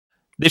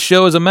This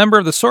show is a member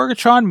of the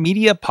Sorgatron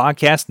Media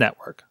Podcast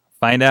Network.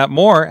 Find out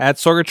more at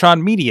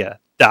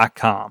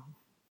sorgatronmedia.com.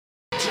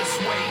 Just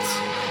wait,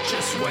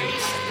 just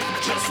wait,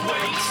 just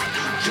wait,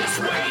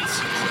 just wait, just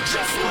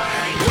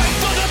wait. Wait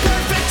for the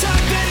perfect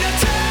time, then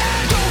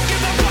attack. Don't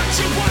give up what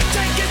you want,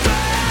 take it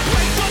back.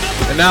 Wait for the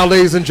perfect. And now,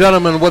 ladies and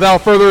gentlemen, without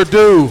further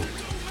ado,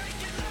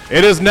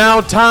 it is now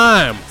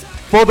time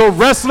for the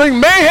Wrestling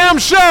Mayhem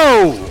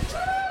Show.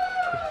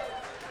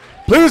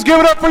 Please give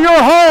it up for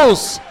your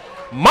host,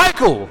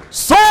 Michael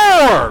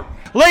Sorg.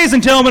 Ladies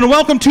and gentlemen,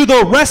 welcome to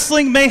the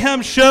Wrestling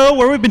Mayhem Show,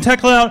 where we've been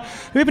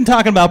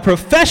talking about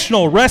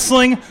professional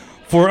wrestling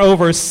for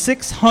over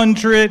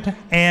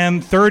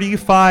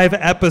 635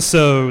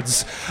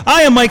 episodes.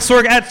 I am Mike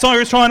Sorg at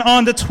Sorgatron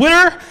on the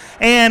Twitter,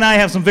 and I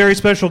have some very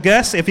special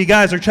guests. If you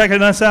guys are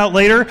checking us out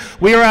later,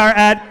 we are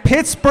at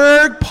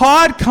Pittsburgh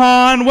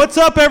PodCon. What's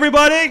up,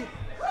 everybody?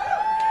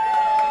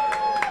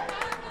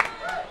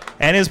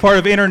 And is part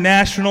of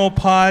International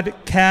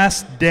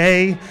Podcast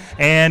Day,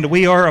 and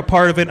we are a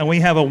part of it, and we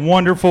have a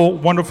wonderful,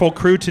 wonderful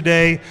crew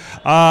today.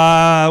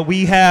 I'll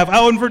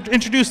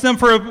introduce them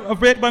for a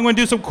bit, but I'm going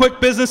to do some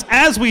quick business,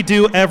 as we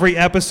do every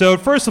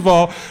episode. First of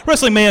all,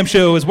 Wrestling Mayhem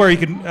Show is where you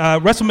can,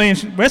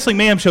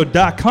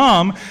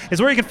 WrestlingMayhemShow.com is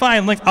where you can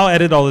find links. I'll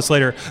edit all this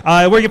later.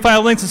 Where you can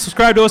find links and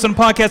subscribe to us on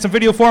podcast and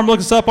video form.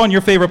 Look us up on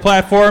your favorite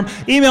platform.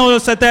 Email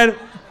us at that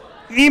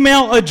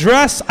email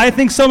address. I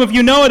think some of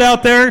you know it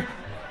out there.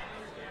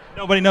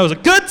 Nobody knows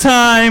it. Good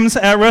times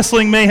at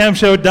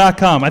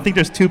WrestlingMayhemShow.com. I think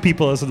there's two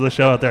people listening to the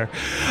show out there.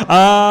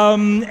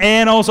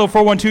 And also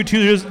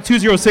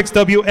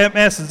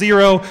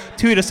 412-206-WMS0.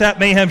 Tweet us at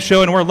Mayhem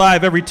Show, and we're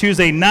live every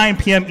Tuesday, 9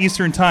 p.m.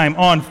 Eastern Time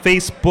on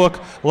Facebook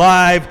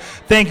Live.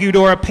 Thank you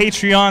to our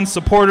Patreon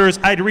supporters.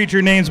 I'd read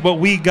your names, but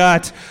we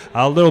got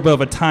a little bit of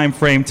a time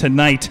frame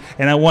tonight,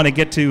 and I want to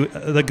get to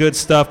the good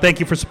stuff.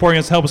 Thank you for supporting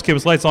us. Help us keep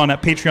us lights on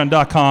at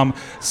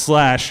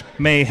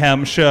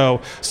patreon.com/Mayhem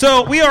Show.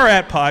 So we are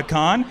at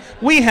PodCon.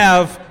 We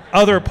have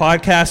other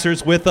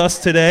podcasters with us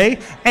today,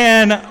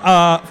 and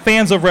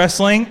fans of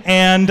wrestling,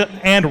 and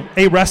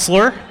a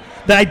wrestler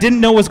that I didn't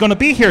know was going to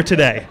be here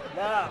today.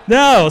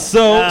 No,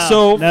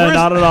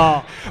 not at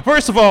all.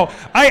 First of all,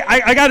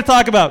 I got to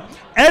talk about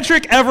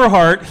Edric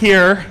Everhart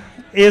here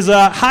is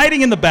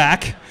hiding in the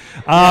back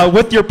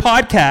with your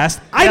podcast.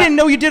 I didn't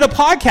know you did a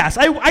podcast.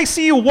 I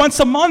see you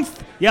once a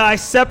month. Yeah, I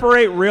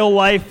separate real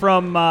life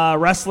from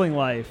wrestling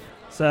life.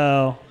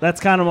 So that's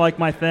kind of like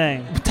my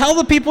thing. Tell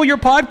the people your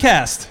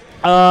podcast.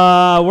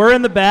 We're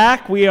in the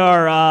back. We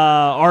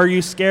are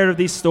You Scared of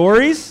These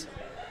Stories?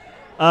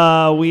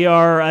 We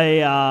are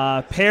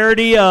a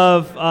parody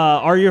of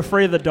Are You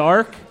Afraid of the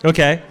Dark?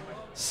 Okay.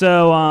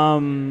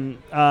 So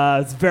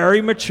it's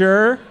very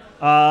mature.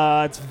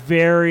 It's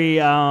very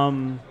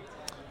I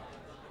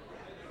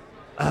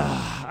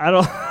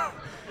don't.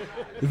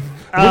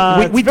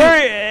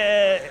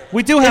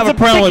 We do have a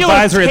parental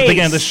advisory at the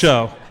beginning of the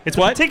show. It's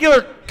what?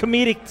 Particular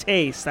comedic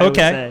taste, I would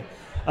say.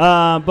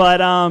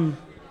 But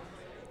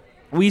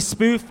we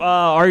spoof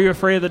Are You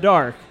Afraid of the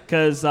Dark?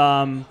 Because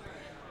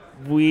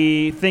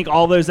we think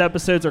all those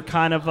episodes are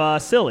kind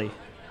of silly.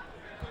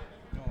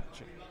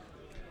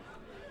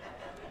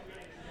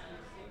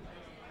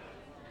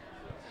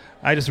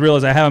 I just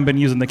realized I haven't been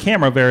using the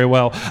camera very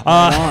well.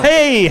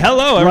 Hey,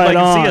 hello, everybody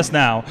can see us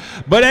now.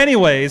 But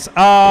anyways,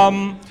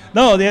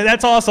 no,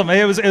 that's awesome.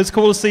 It was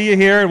cool to see you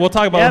here. We'll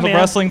talk about the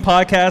wrestling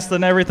podcast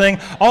and everything.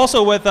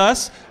 Also with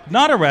us,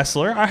 not a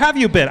wrestler. Or have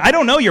you been? I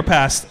don't know your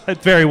past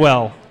very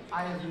well.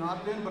 I have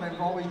not been, but I've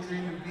always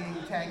dreamed of being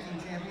tag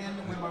team champion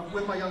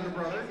with my younger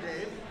brother,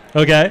 Dave.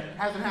 Okay.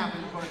 Hasn't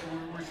happened, but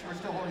we're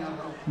still holding on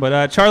hope.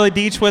 But Charlie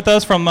Deitch with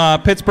us from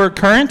Pittsburgh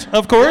Current,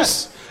 of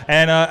course. Yes.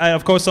 And,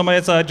 of course, somebody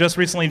that's just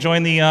recently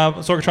joined the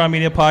Sorgatron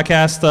Media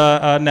Podcast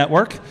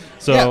Network.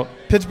 So yeah,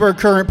 Pittsburgh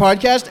Current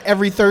Podcast,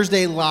 every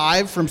Thursday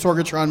live from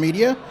Sorgatron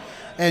Media.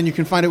 And you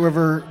can find it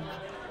wherever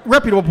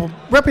reputable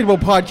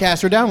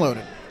podcasts are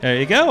downloaded. There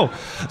you go.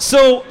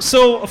 So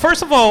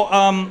first of all,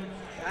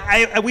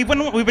 we've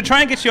been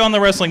trying to get you on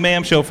the Wrestling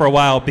Mayhem Show for a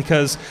while,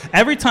 because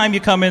every time you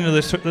come into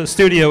the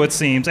studio, it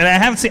seems, and I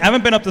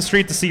haven't been up the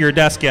street to see your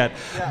desk yet,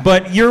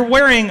 but you're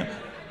wearing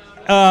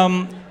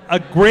a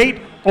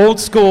great old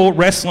school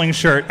wrestling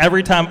shirt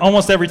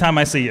almost every time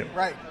I see you.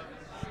 Right.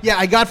 Yeah,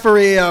 I got for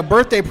a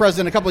birthday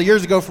present a couple of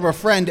years ago from a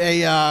friend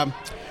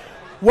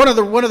one of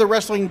the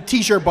wrestling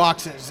T-shirt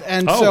boxes,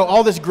 and so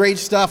all this great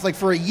stuff. Like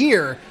for a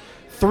year,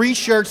 3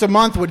 shirts a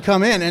month would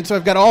come in, and so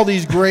I've got all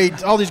these great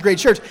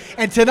shirts.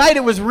 And tonight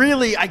it was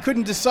really, I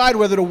couldn't decide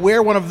whether to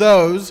wear one of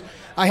those.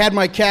 I had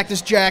my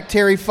Cactus Jack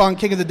Terry Funk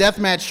King of the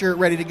Deathmatch shirt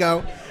ready to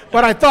go.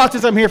 But I thought,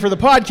 since I'm here for the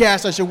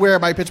podcast, I should wear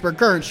my Pittsburgh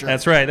Current shirt.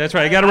 That's right. You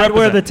got to represent.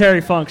 Wear the Terry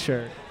Funk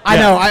shirt. I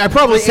know. I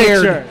probably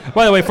aired. Shirt.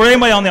 By the way, for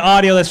anybody on the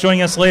audio that's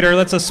joining us later,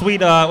 that's a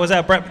sweet. Was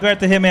that Bret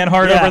the Hitman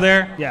Hart over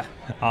there? Yeah.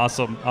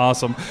 Awesome.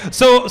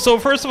 So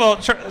first of all,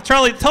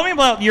 Charlie, tell me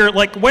about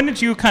when did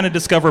you kind of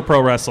discover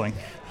pro wrestling?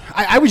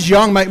 I was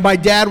young. My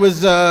dad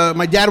was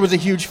a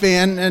huge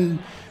fan, and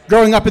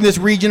growing up in this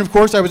region, of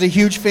course, I was a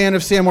huge fan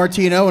of San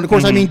Martino, and of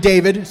course, I mean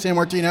David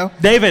Sammartino.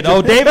 David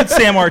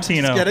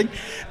Sammartino. Just kidding.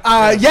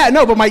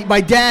 But my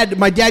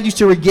dad used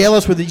to regale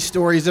us with these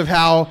stories of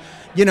how,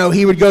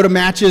 he would go to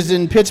matches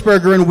in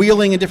Pittsburgh or in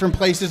Wheeling and different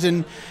places,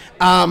 and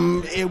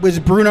it was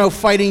Bruno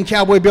fighting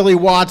Cowboy Billy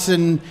Watts,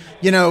 and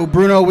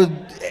Bruno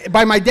would.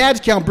 By my dad's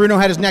count, Bruno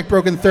had his neck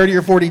broken 30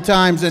 or 40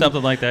 times. And,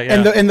 something like that,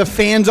 yeah. And the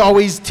fans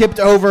always tipped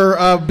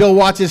over Bill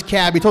Watts'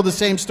 cab. He told the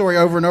same story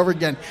over and over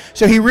again.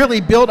 So he really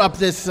built up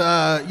this,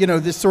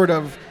 this sort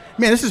of,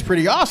 man, this is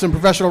pretty awesome,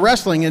 professional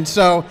wrestling. And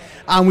so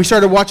we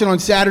started watching on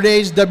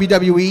Saturdays,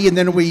 WWE, and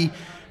then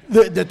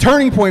the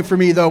turning point for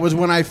me, though, was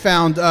when I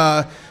found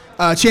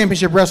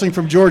Championship Wrestling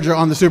from Georgia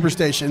on the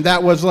Superstation.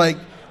 That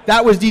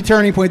was the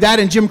turning point. That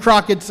and Jim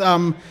Crockett's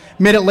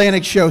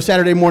Mid-Atlantic show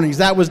Saturday mornings.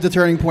 That was the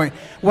turning point.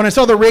 When I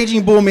saw the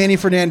Raging Bull Manny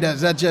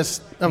Fernandez,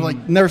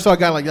 never saw a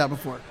guy like that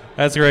before.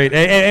 That's great.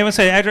 And I would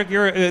say, Edric,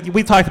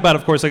 we talked about,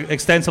 of course,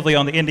 extensively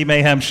on the Indie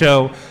Mayhem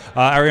show,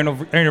 our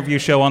interview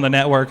show on the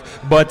network.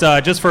 But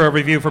just for a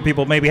review for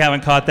people maybe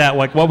haven't caught that,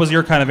 what was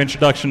your kind of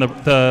introduction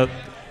to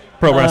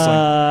pro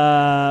wrestling?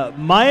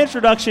 My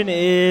introduction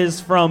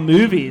is from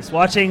movies,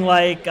 watching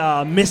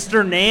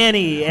Mr.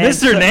 Nanny.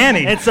 Mr.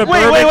 Nanny. And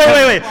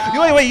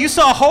Wait! You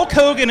saw Hulk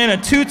Hogan in a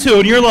tutu,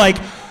 and you're like,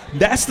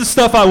 "That's the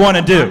stuff I want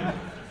to do."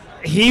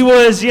 He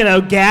was,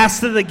 gassed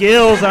to the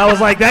gills, and I was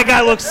like, "That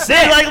guy looks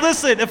sick."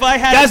 Listen, if I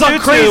had a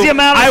crazy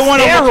amount of I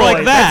want to look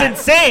like that. That's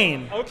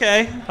insane.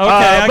 Okay.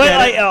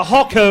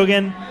 Hulk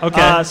Hogan.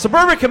 Okay.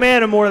 Suburban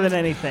Commando more than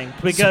anything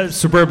because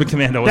Suburban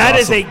Commando was that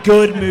awesome. is a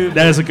good movie.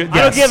 That is a good. Yes.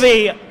 I don't give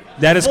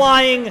that is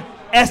flying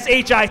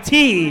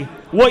SHIT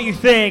what you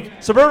think.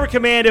 Suburban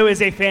Commando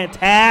is a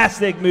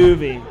fantastic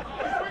movie.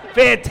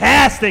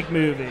 Fantastic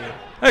movie.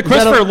 Hey,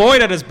 Christopher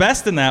Lloyd at his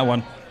best in that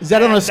one. Is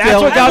that on a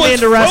scale? That's what got me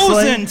into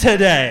wrestling. Frozen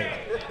today.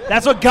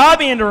 That's what got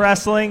me into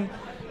wrestling.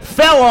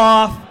 Fell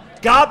off,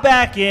 got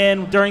back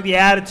in during the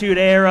Attitude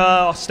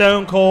Era,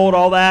 Stone Cold,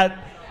 all that,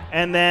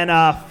 and then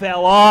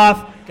fell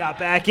off. Got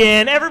back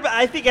in.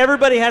 I think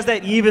everybody has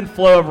that even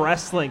flow of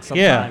wrestling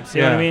sometimes.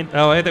 You know what I mean?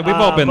 Oh, I think we've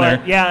all been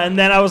there. Yeah, and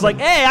then I was like,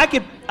 hey,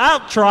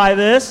 I'll try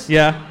this.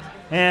 Yeah.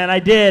 And I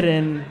did,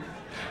 and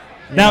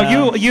now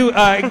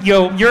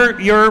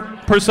your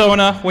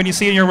persona when you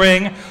see in your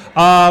ring,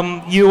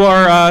 you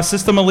are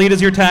System Elite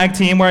is your tag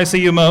team where I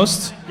see you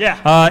most.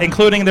 Yeah.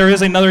 Including there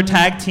is another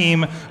tag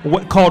team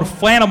called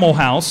Flanimal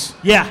House.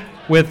 Yeah.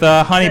 With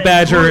Honey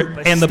Badger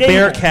and the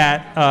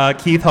Bearcat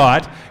Keith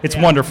Hott. It's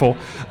wonderful.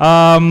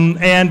 And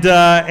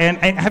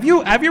have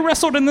you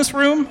wrestled in this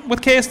room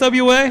with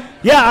KSWA?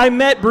 Yeah, I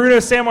met Bruno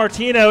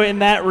Sammartino in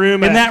that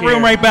room.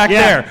 Room right back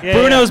there. Yeah,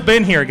 Bruno's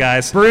been here,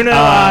 guys.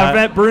 I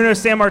met Bruno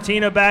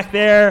Sammartino back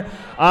there.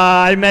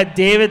 I met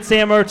David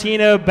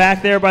Sammartino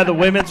back there by the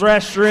women's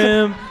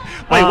restroom.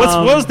 Wait,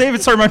 what was David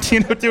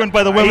Sammartino doing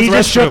by the women's restroom? He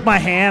just shook my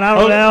hand. I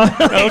don't know.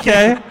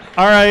 Okay.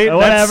 All right.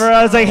 Whatever.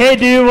 I was like, hey,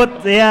 dude,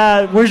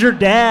 where's your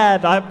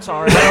dad? I'm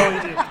sorry.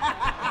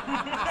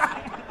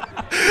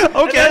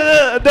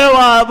 Okay.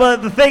 But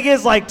the thing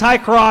is, Ty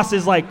Cross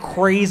is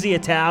crazy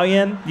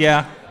Italian.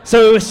 Yeah.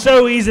 So it was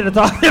so easy to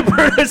talk to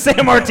Bruno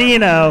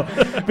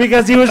Sammartino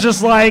because he was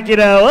just I'm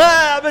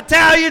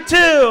Italian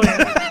too.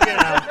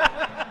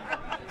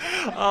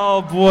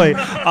 Oh boy.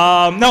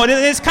 No,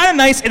 it's kind of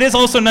nice. It is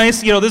also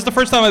nice. This is the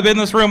first time I've been in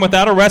this room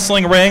without a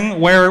wrestling ring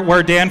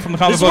where Dan from the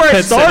Comic Book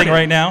Pit is sitting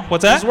right now.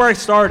 What's that? This is where I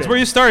started. This is where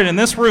you started, in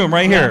this room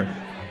right here.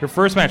 Your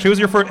first match. Who was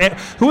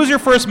your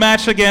first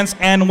match against,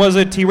 and was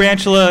it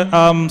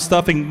Tarantula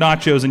stuffing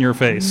nachos in your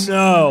face?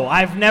 No,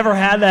 I've never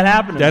had that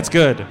happen to me. That's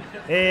good.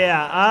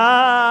 Yeah.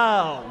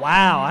 Oh,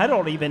 wow. I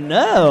don't even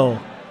know.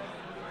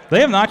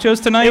 They have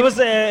nachos tonight? It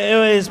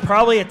was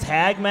probably a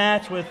tag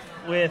match with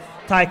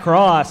Ty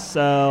Cross,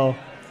 so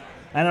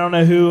I don't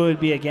know who it would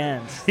be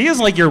against. He is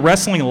like your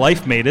wrestling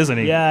life mate, isn't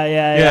he?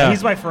 Yeah.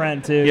 He's my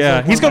friend too.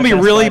 Yeah, he's gonna be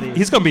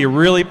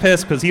really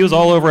pissed because he was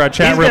all over our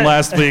chat room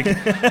last week,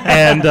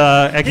 and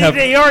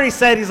he already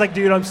said he's like,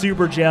 dude, I'm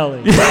super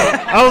jelly.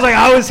 I was like,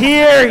 I was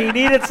here. He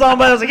needed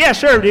somebody. I was like, yeah,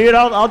 sure, dude,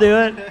 I'll do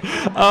it.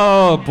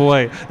 Oh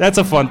boy, that's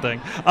a fun thing.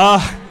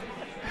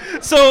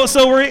 So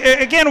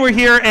we're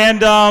here, and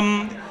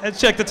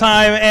let's check the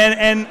time,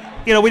 and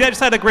we just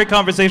had a great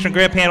conversation,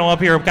 great panel up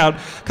here about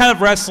kind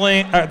of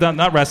wrestling,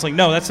 not wrestling.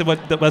 No, that's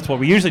what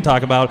we usually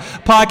talk about,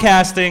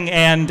 podcasting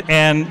and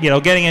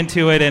getting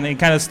into it and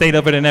kind of state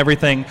of it and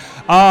everything.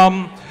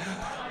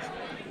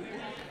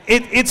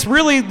 It's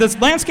really, this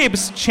landscape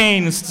has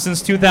changed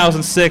since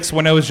 2006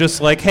 when it was just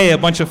like, hey, a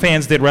bunch of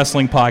fans did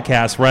wrestling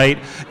podcasts, right?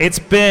 It's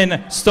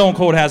been Stone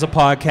Cold has a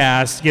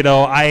podcast.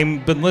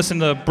 I've been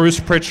listening to Bruce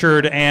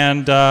Pritchard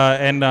and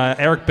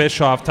Eric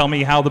Bischoff tell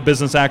me how the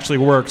business actually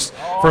works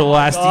for the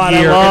last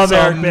year. It's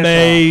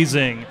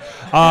amazing.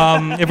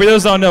 If you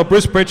those don't know,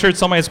 Bruce Pritchard,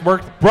 somebody that's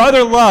worked,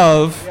 Brother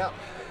Love. Yep.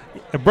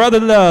 Brother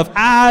Love,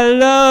 I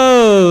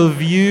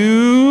love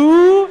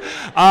you,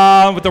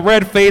 with the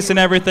red face and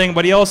everything,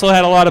 but he also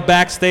had a lot of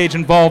backstage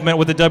involvement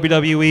with the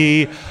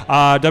WWE,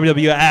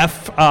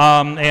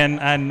 WWF,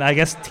 and I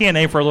guess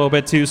TNA for a little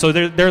bit too. So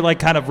they're like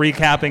kind of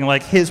recapping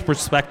like his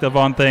perspective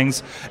on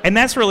things, and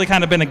that's really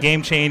kind of been a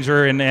game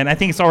changer, and I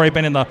think it's already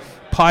been in the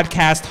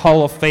Podcast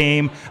Hall of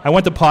Fame. I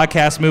went to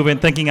Podcast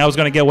Movement thinking I was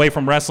going to get away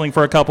from wrestling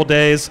for a couple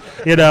days.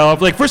 You know,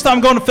 like first time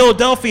I'm going to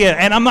Philadelphia,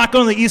 and I'm not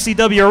going to the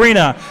ECW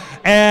arena.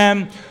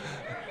 And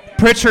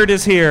Pritchard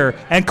is here,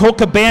 and Colt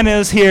Cabana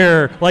is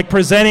here, like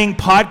presenting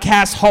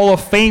Podcast Hall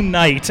of Fame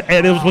night,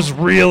 and it was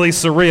really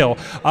surreal.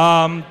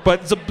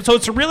 So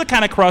it's really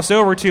kind of crossed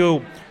over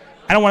to,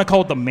 I don't want to call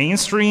it the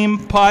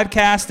mainstream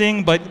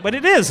podcasting, but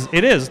it is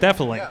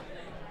definitely. Yeah.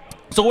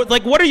 So,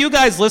 like, what are you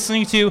guys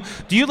listening to?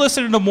 Do you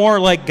listen to more,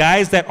 like,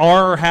 guys that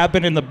are or have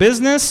been in the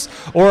business?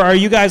 Or are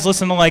you guys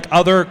listening to, like,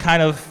 other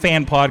kind of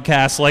fan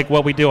podcasts like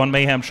what we do on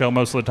Mayhem Show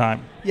most of the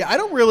time? Yeah, I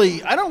don't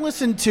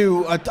listen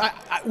to,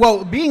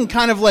 being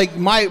kind of like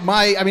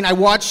I mean, I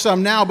watch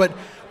some now, but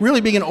really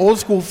being an old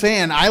school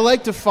fan, I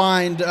like to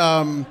find,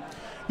 a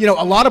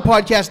lot of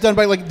podcasts done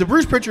by, like, the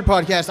Bruce Pritchard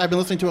podcast I've been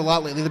listening to a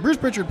lot lately. The Bruce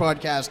Pritchard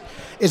podcast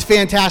is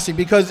fantastic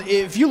because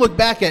if you look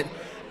back at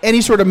any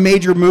sort of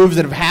major moves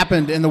that have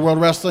happened in the World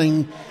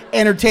Wrestling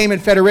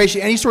Entertainment Federation,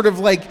 any sort of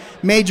like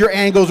major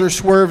angles or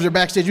swerves or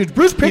backstage moves,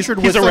 Bruce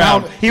Pritchard was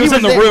around. He was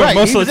in the room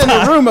most of the time. He was in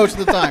the room most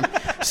of the time.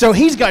 So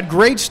he's got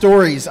great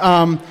stories.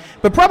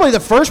 But probably the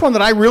first one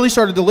that I really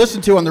started to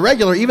listen to on the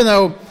regular, even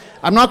though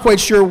I'm not quite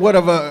sure what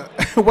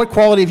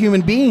quality of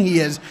human being he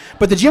is,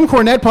 but the Jim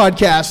Cornette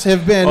podcasts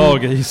have been. Oh,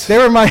 geez. They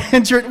were my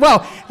interest.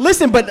 Well,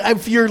 listen, but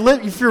if you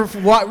learned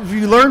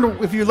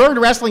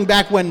wrestling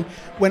back when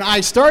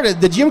I started,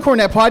 the Jim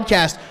Cornette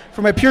podcast,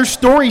 from a pure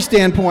story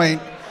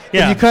standpoint,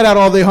 if you cut out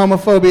all the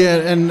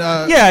homophobia and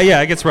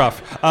it gets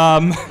rough.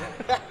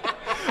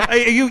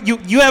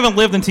 You haven't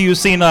lived until you've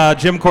seen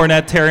Jim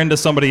Cornette tear into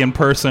somebody in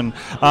person.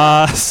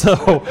 But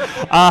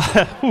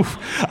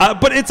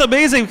it's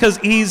amazing because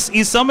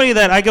he's somebody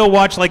that I go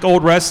watch like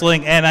old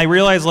wrestling, and I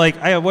realize like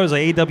what was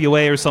it,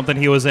 AWA or something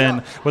he was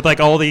in with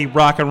like all the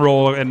rock and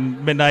roll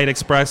and Midnight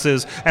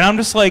Expresses, and I'm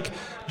just like,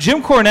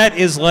 Jim Cornette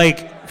is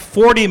like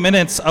 40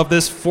 minutes of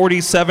this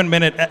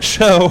 47-minute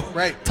show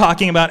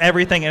talking about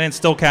everything, and it's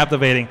still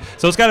captivating.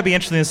 So it's got to be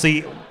interesting to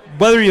see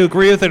whether you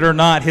agree with it or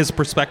not, his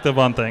perspective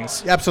on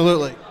things.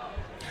 Absolutely.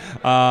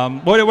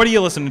 What are you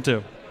listening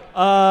to?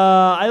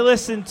 I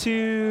listen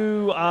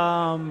to,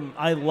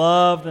 I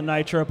love the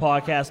Nitro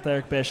podcast with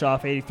Eric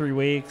Bischoff, 83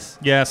 Weeks.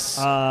 Yes.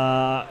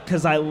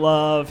 Because I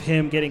love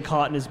him getting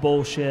caught in his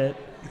bullshit.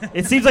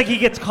 It seems like he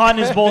gets caught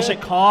in his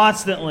bullshit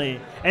constantly.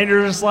 And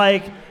you're just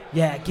like,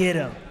 yeah, get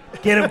him.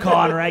 Get him,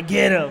 Conrad.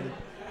 Get him.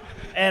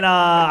 And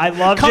I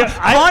love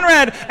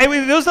Conrad.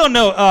 Hey, those don't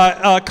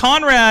know.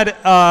 Conrad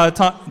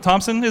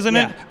Thompson, isn't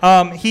it?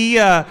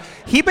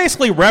 He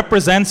basically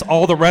represents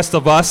all the rest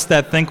of us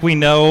that think we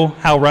know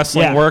how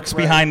wrestling works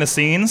behind the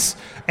scenes,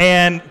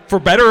 and for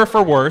better or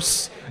for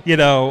worse. You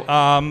know,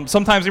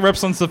 sometimes he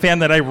represents the fan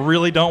that I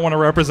really don't want to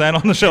represent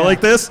on the show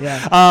like this.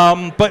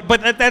 Yeah.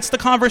 But that's the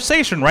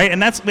conversation, right?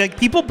 And that's like,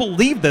 people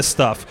believe this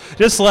stuff.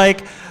 Just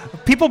like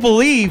people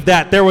believe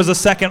that there was a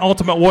second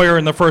Ultimate Warrior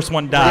and the first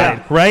one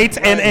died, right?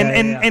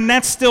 And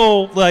that's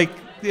still like,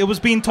 it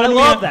was being told. I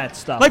love that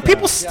stuff. Like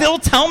people still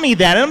tell me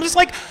that, and I'm just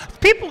like,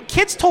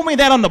 kids told me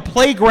that on the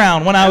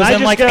playground when I was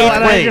in like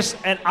 8th grade.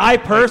 And I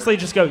personally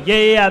just go,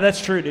 yeah,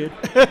 that's true, dude.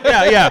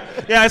 yeah.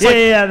 It's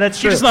that's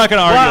true. You're just not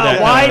gonna argue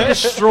that. Why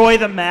destroy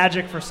the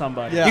magic for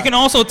somebody? Yeah. You can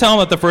also tell them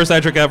that the first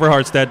Edric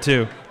Everhart's dead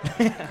too.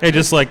 They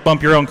just like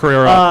bump your own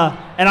career up.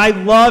 And I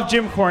love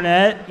Jim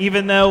Cornette,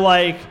 even though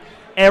like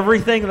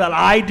everything that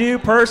I do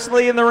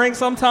personally in the ring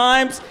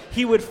sometimes,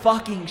 he would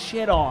fucking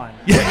shit on.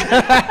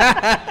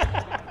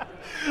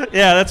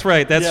 Yeah, that's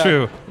right. That's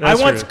true. I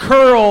once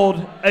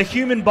curled a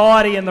human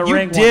body in the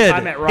ring one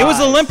time at Rise. It was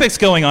Olympics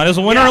going on. It was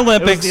the Winter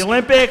Olympics. It was the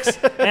Olympics,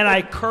 and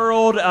I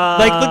curled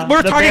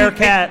we're talking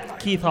Bearcat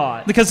Keith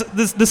Hott. Because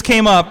this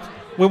came up.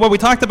 We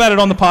talked about it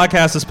on the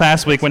podcast this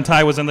past week when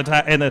Ty was and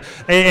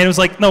it was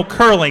like, no,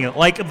 curling,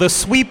 like the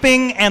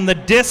sweeping and the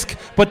disc,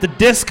 but the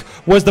disc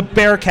was the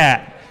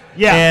Bearcat.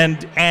 Yeah.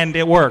 And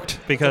it worked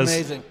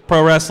because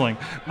pro wrestling.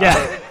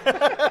 Yeah.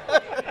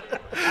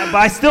 But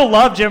I still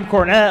love Jim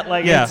Cornette.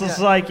 Like it's just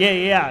like,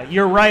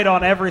 you're right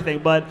on everything,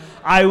 but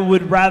I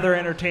would rather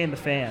entertain the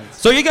fans.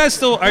 So you guys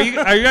still are you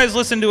guys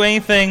listening to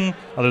anything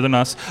other than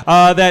us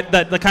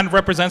that kind of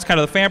represents kind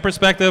of the fan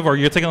perspective, or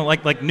you're taking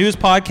like news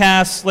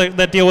podcasts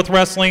that deal with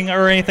wrestling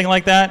or anything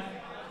like that?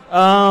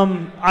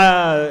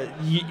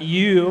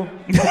 You.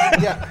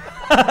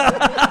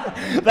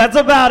 That's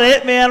about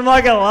it, man. I'm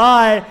not gonna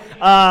lie.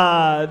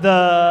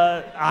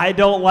 I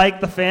don't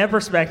like the fan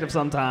perspective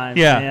sometimes,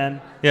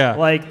 man. Yeah.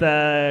 Like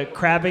the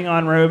crapping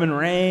on Roman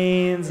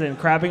Reigns and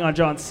crapping on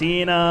John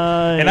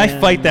Cena. And I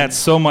fight that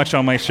so much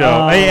on my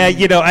show.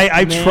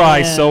 I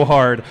try so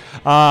hard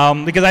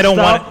because I don't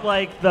want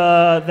like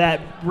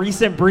that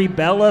recent Brie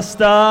Bella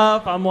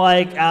stuff. I'm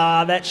like,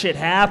 that shit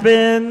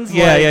happens.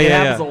 It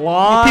happens a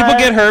lot. People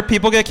get hurt.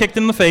 People get kicked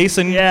in the face,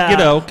 and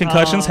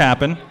concussions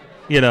happen.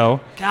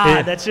 God,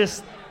 that's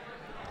just.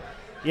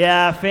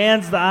 Yeah,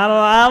 fans.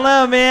 I don't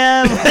know,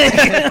 man.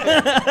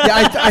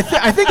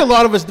 I think a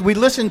lot of us we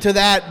listened to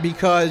that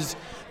because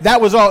that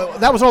was all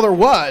there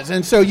was,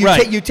 and so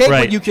you take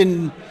what you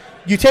can,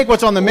 you take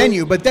what's on the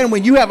menu. But then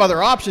when you have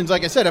other options,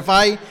 like I said, if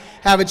I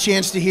have a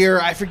chance to hear,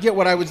 I forget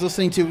what I was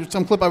listening to,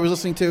 some clip I was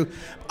listening to.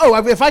 Oh,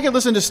 if I could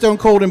listen to Stone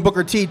Cold and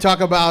Booker T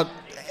talk about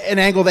an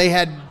angle they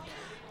had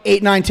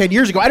 8, 9, 10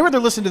 years ago, I'd rather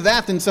listen to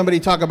that than somebody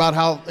talk about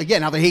how they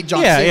hate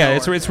John Cena. Yeah,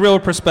 it's real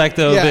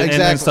perspective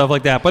and stuff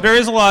like that. But there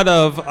is a lot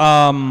of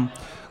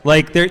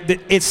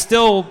it's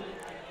still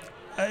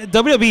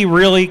WWE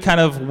really kind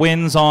of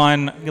wins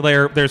on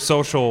their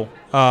social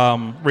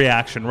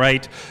reaction,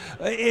 right?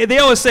 They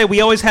always say we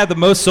always have the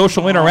most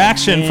social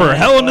interaction for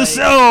Hell in a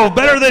Cell,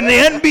 better than the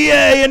NBA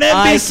and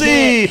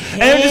NBC.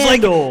 And they're just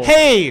like,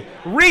 hey,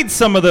 read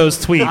some of those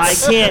tweets. I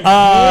can't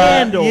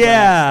handle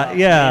that.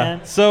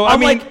 Yeah. So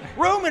I'm like,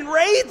 Roman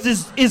Reigns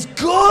is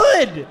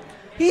good.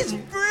 He's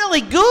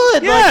really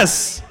good.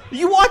 Yes. Like,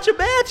 you watch a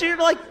match and you're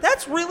like,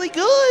 that's really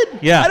good.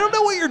 Yeah. I don't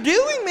know what you're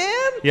doing,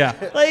 man.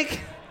 Yeah.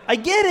 Like, I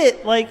get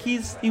it. Like,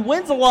 he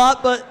wins a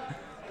lot, but,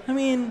 I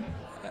mean,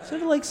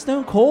 sort of like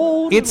Stone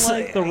Cold and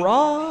like The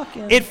Rock.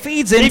 And it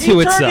feeds into itself.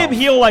 If you turned him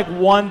heel like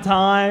one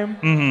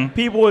time,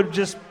 people would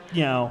just,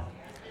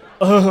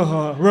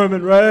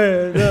 Roman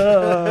Reigns.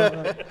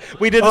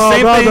 We did the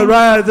same thing. Roman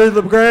Reigns is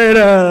the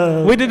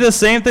greatest. We did the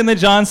same thing to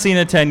John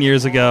Cena 10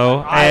 years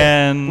ago.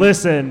 And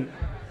listen,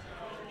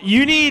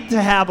 you need to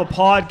have a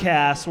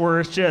podcast where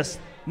it's just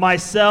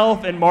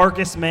myself and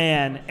Marcus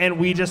Mann, and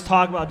we just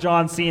talk about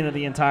John Cena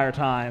the entire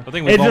time. I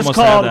think we've almost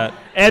had that.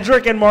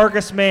 Edric and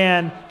Marcus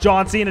Mann,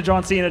 John Cena,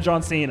 John Cena,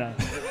 John Cena.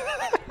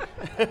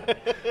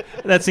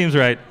 That seems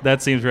right.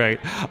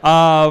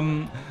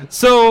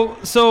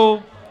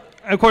 So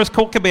of course,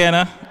 Colt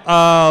Cabana,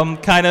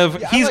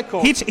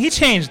 he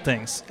changed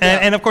things,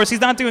 and of course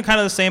he's not doing kind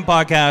of the same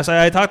podcast.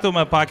 I talked to him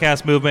about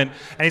Podcast Movement,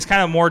 and he's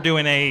kind of more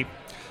doing a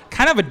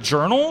kind of a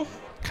journal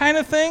kind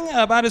of thing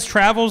about his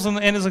travels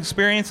and his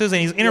experiences,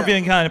 and he's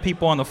interviewing kind of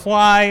people on the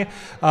fly.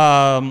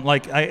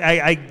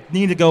 I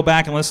need to go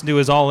back and listen to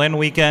his All In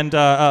weekend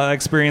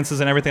experiences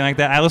and everything like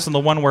that. I listened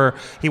to the one where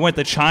he went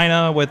to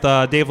China with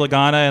Dave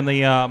Lagana and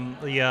the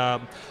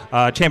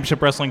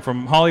Championship Wrestling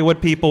from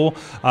Hollywood people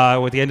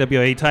with the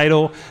NWA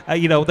title.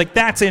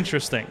 That's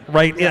interesting,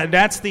 right? Yeah.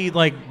 That's the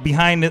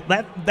behind it.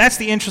 That's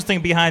the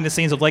interesting behind the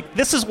scenes of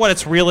this is what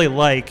it's really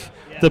like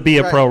to be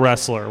a pro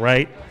wrestler,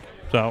 right?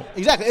 So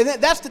exactly,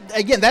 and that's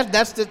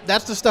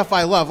the stuff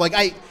I love. Like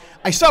I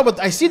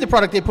see the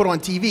product they put on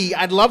TV.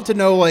 I'd love to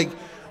know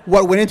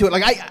what went into it.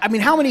 Like I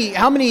mean, how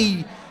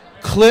many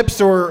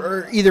clips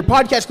or either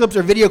podcast clips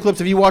or video clips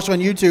have you watched on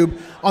YouTube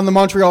on the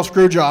Montreal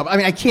Screwjob? I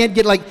mean, I can't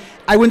get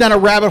I went down a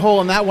rabbit hole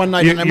on that one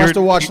night, and I must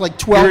have watched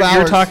 12 hours.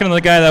 You're talking to the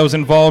guy that was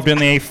involved in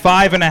the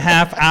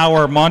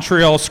 5.5-hour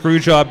Montreal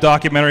Screwjob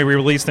documentary we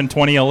released in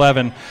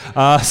 2011.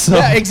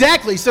 Yeah,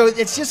 exactly. So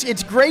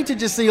it's great to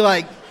just see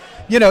talk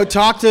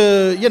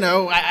to,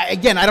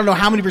 again, I don't know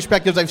how many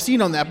perspectives I've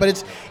seen on that,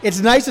 but it's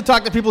nice to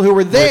talk to people who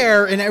were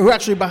there and who are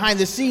actually behind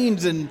the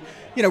scenes and,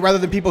 rather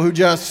than people who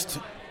just,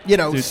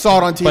 saw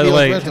it on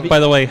TV. By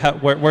the way,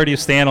 where do you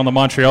stand on the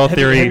Montreal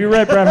theory? Have you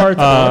read Bret Hart's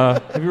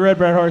book? Have you read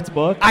Bret Hart's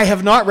book? I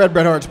have not read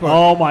Bret Hart's book.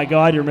 Oh, my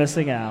God, you're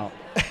missing out.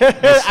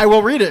 I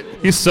will read it.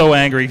 He's so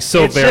angry.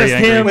 Very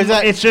angry.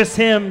 It's just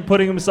him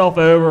putting himself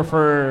over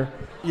for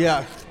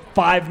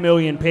 5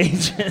 million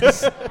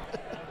pages.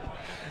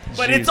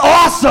 But it's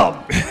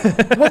awesome.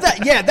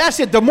 That's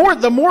it. The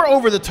more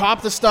over the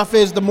top the stuff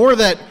is, the more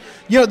that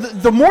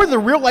the more the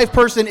real life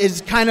person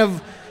is kind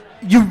of,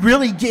 you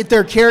really get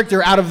their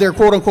character out of their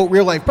quote unquote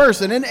real life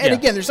person. And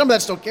again, there's some of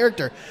that still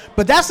character,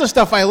 but that's the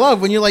stuff I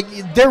love when you're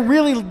they're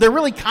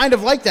really kind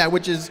of like that,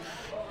 which is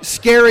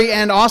scary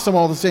and awesome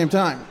all at the same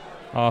time.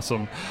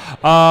 Awesome.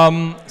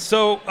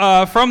 So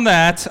from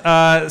that,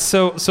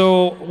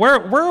 so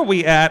where are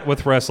we at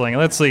with wrestling?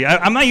 Let's see.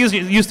 I'm not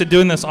used to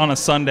doing this on a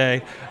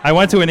Sunday. I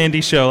went to an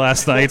indie show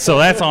last night, so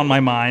that's on my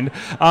mind,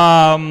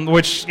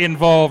 which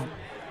involved.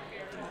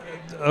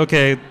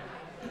 Okay,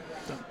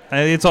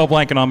 it's all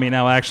blanking on me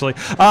now, actually.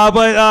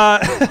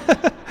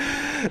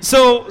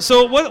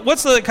 So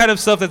what's the kind of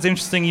stuff that's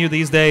interesting you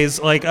these days?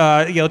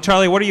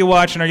 Charlie, what are you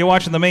watching? Are you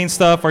watching the main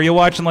stuff? Are you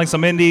watching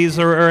some indies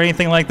or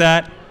anything like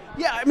that?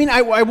 Yeah, I mean,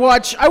 I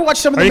watch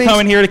some of the. Are you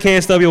coming here to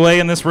KSWA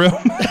in this room?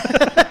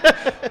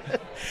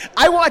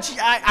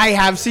 I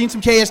have seen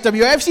some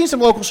KSWA. I've seen some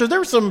local shows. There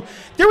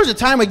was a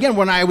time again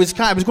when I was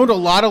going to a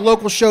lot of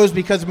local shows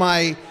because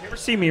my. You ever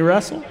see me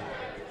wrestle?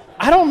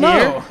 I don't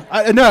know.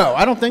 No,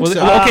 I don't think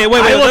so. Okay,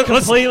 wait. I look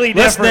let's completely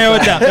let's different. narrow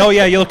it down. Oh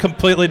yeah, you look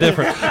completely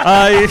different.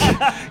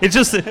 It's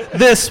just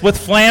this with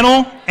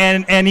flannel,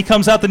 and he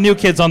comes out the New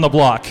Kids on the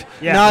Block.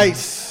 Yeah.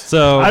 Nice.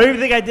 So I don't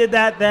even think I did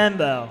that then,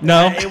 though.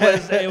 No?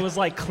 It was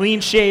like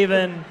clean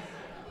shaven,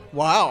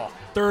 Wow.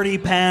 30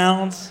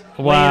 pounds.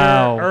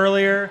 Wow.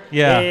 Earlier.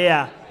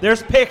 Yeah.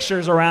 There's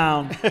pictures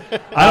around.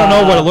 I don't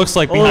know what it looks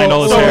like behind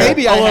all this So hair.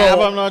 maybe I have.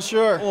 I'm not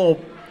sure.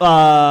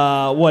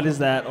 What is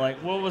that? Like,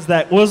 what was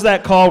that? What was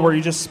that called where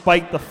you just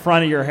spiked the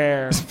front of your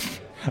hair?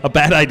 A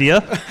bad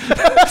idea?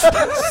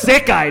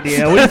 Sick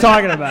idea. What are you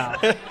talking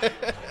about?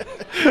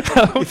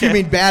 If you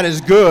mean bad is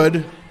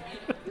good.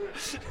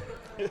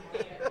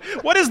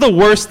 What is the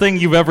worst thing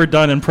you've ever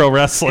done in pro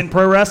wrestling? In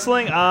pro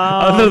wrestling,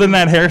 Other than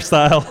that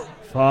hairstyle?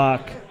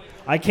 fuck.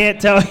 I can't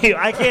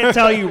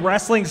tell you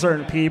wrestling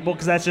certain people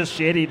because that's just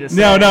shitty to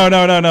say. No.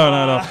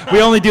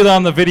 We only do that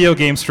on the video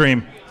game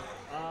stream.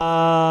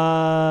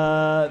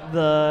 By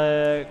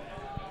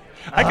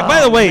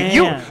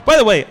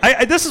the way,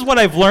 this is what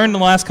I've learned in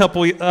the last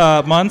couple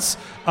months,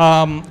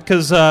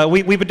 because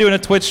we've been doing a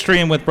Twitch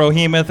stream with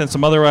Brohemoth and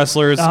some other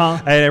wrestlers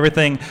and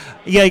everything.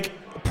 Like,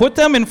 put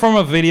them in front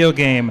of a video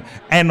game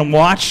and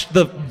watch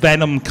the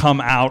venom come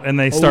out and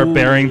they start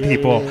burying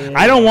people. Yeah.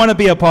 I don't want to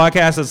be a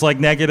podcast that's like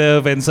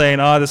negative and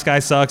saying, oh, this guy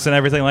sucks and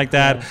everything like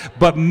that. Yeah.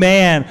 But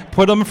man,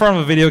 put them in front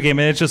of a video game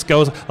and it just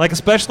goes, like,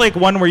 especially like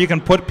one where you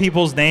can put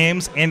people's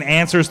names and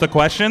answers the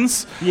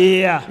questions.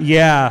 Yeah.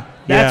 Yeah.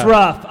 That's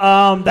rough.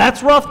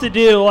 That's rough to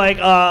do. Like,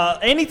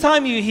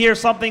 anytime you hear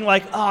something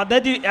like, oh,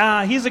 that dude,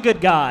 he's a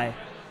good guy.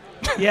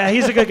 Yeah,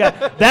 he's a good guy.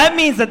 That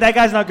means that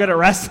guy's not good at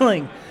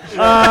wrestling.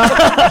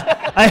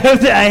 I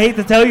hate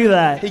to tell you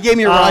that. He gave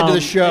me a ride to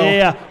the show.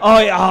 Yeah.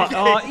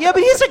 Yeah,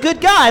 but he's a good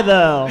guy,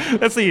 though.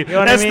 That's the. You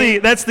know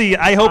that's the.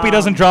 I hope he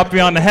doesn't drop me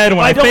on the head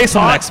when I face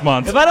him next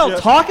month. If I don't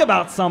talk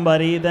about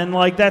somebody, then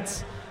like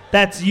that's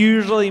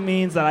usually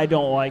means that I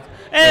don't like.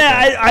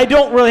 And I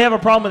don't really have a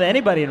problem with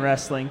anybody in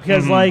wrestling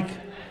because like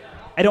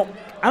I don't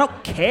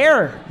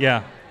care.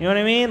 Yeah. You know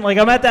what I mean? Like,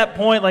 I'm at that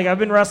point, like, I've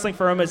been wrestling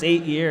for almost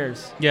 8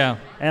 years. Yeah.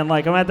 And,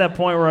 like, I'm at that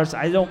point where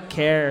I don't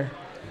care.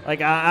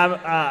 Like,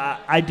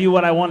 I do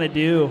what I want to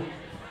do.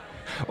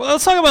 Well,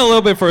 let's talk about it a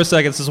little bit for a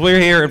second, since we're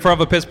here in front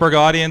of a Pittsburgh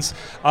audience.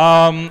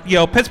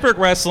 Pittsburgh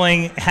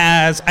wrestling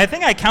has, I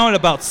think I counted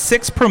about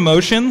 6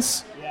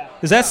 promotions. Yeah.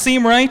 Does that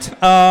seem right?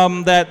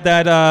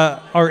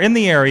 That are in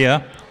the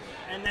area.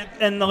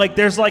 And like,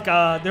 there's like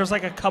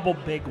a couple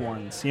big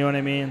ones. You know what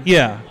I mean?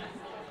 Yeah.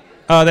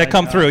 That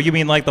come through. You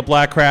mean like the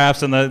Black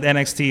Crafts and the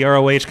NXT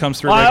ROH comes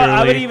through regularly?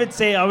 I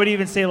would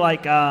even say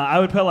like I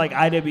would put like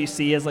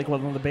IWC as like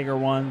one of the bigger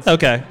ones.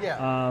 Okay.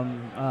 Yeah.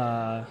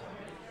 I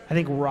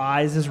think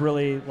Rise is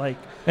really like.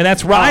 And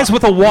that's Rise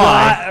with a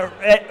Y.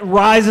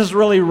 Rise is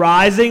really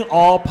rising,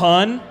 all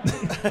pun.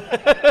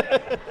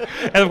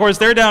 And of course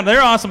they're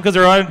awesome because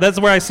that's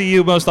where I see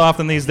you most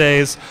often these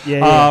days. Yeah.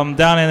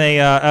 Down in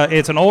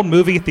it's an old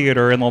movie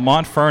theater in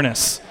Lamont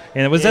Furnace.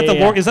 And is that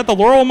the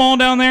Laurel Mall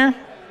down there?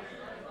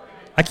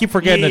 I keep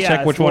forgetting to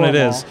check which one it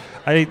is.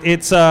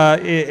 It's a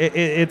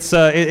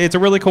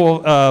really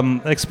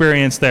cool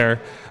experience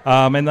there,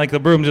 and like the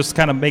room just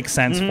kind of makes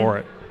sense for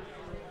it.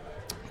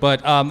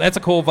 But that's a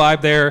cool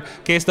vibe there.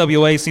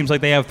 KSWA seems like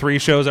they have 3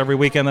 shows every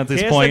weekend at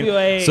this point.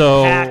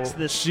 So packs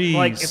this,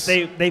 like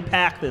if they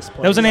pack this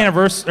place. That was an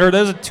anniversary, or that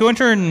was a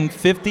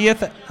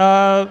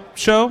 250th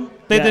show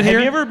they did here.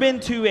 Have you ever been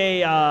to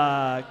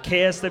a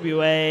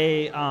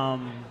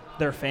KSWA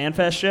their Fan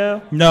Fest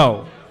show?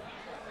 No.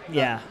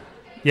 Yeah.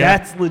 Yeah.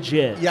 That's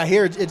legit. Yeah,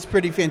 here it's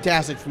pretty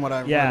fantastic from what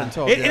I've been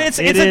told. It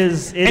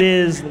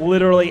is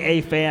literally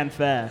a fan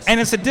fest. And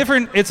it's a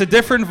different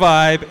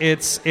vibe.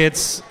 It's I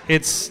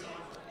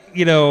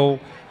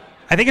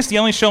think it's the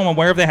only show I'm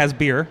aware of that has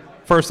beer,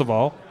 first of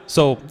all.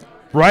 So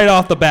right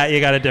off the bat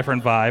you got a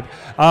different vibe.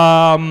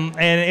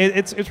 And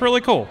it's really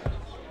cool.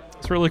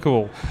 It's really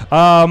cool.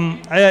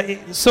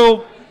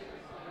 So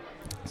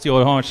let's see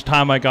how much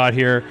time I got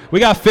here. We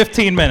got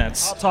 15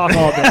 minutes. I'll talk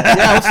all day.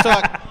 Yeah, let's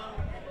talk.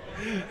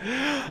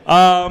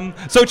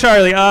 So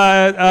Charlie,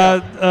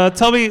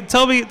 tell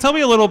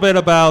me a little bit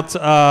about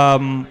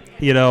what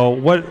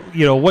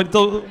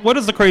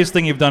is the craziest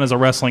thing you've done as a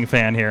wrestling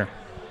fan here?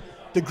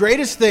 The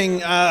greatest thing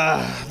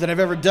that I've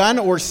ever done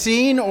or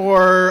seen,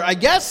 or I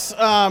guess,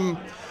 probably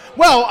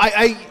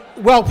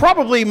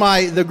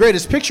the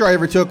greatest picture I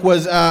ever took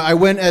was I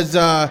went as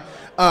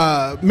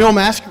Mil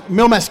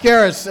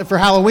Mascaras for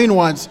Halloween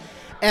once,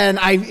 and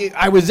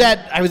I was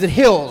at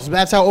Hills.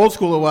 That's how old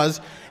school it was.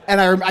 And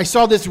I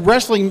saw this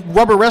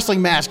rubber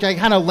wrestling mask. I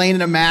kind of laying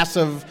in a mass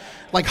of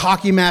like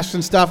hockey masks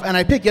and stuff. And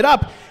I pick it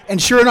up, and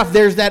sure enough,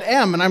 there's that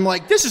M. And I'm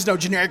like, this is no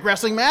generic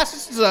wrestling mask.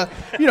 This is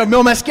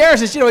Mil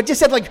Mascaras.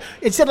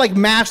 It said like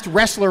masked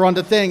wrestler on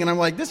the thing. And I'm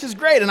like, this is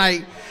great.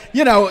 And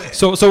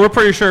So we're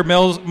pretty sure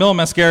Mil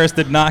Mascaras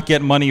did not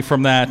get money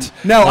from that.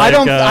 No, I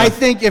don't. I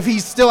think if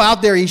he's still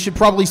out there, he should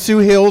probably sue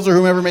Hills or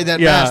whoever made that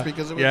mask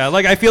because it was,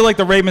 like I feel like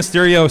the Rey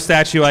Mysterio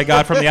statue I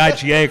got from the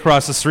IGA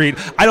across the street.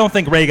 I don't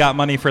think Rey got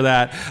money for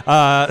that.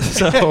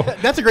 So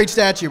that's a great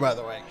statue, by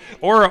the way.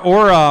 Or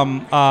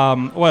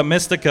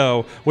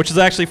Mystico, which is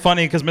actually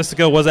funny because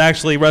Mystico was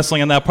actually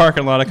wrestling in that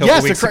parking lot a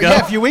couple weeks ago. Yeah,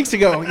 a few weeks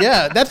ago.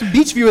 Yeah, that's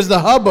Beachview is the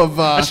hub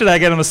of. Should I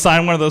get him to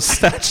sign one of those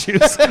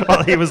statues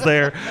while he was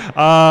there?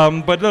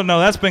 But no,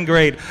 that's been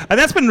great, and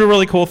that's been a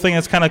really cool thing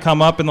that's kind of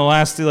come up in the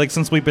last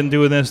since we've been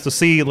doing this to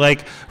see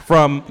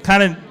from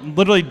kind of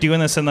literally doing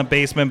this in the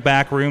basement,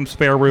 back room,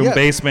 spare room,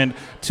 basement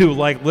to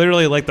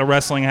literally the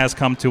wrestling has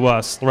come to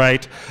us,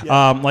 right?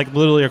 Yeah.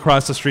 Literally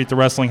across the street, the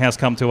wrestling has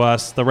come to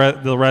us. The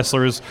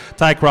wrestlers,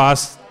 Ty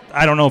Cross.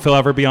 I don't know if he'll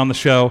ever be on the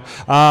show,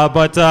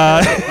 but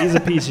he's a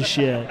piece of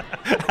shit.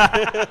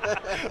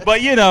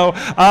 But you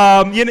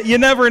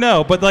never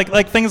know.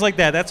 But things like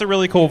that, that's a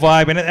really cool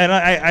vibe, and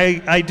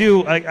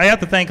I have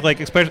to thank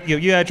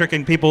especially you Edric,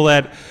 and people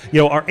that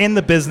are in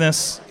the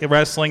business of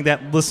wrestling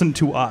that listen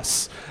to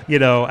us,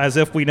 as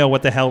if we know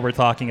what the hell we're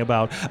talking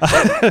about,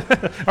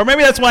 or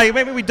maybe that's why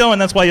we don't,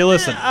 and that's why you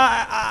listen.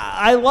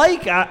 I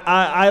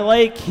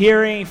like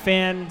hearing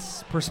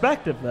fans'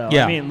 perspective though.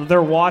 Yeah. I mean,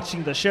 they're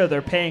watching the show,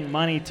 they're paying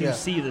money to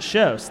see the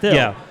show still.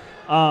 Yeah.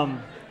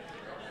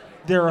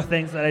 There are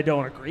things that I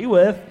don't agree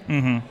with,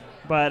 mm-hmm.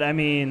 but I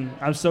mean,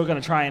 I'm still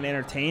going to try and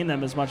entertain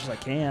them as much as I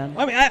can.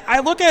 I mean, I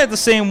look at it the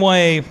same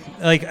way,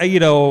 like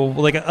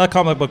a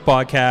comic book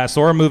podcast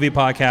or a movie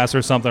podcast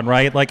or something,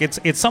 right?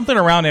 It's something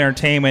around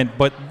entertainment,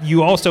 but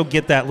you also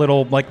get that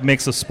little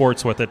mix of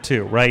sports with it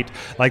too, right?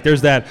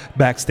 There's that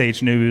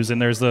backstage news,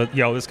 and there's the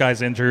this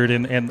guy's injured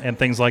and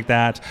things like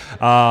that.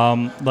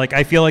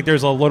 I feel like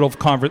there's a little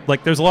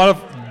there's a lot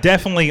of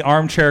definitely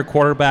armchair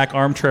quarterback,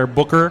 armchair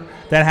booker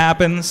that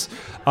happens.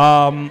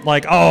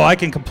 I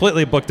can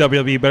completely book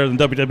WWE better than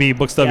WWE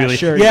books WWE.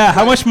 Sure. Yeah,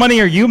 how much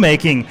money are you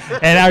making?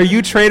 And are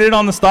you traded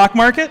on the stock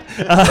market?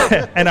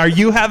 And are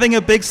you having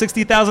a big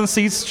 60,000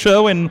 seats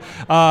show in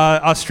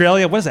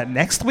Australia? What is that,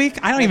 next week?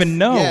 I don't even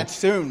know. Yeah, it's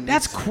soon.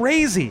 That's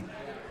crazy.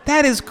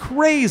 That is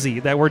crazy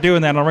that we're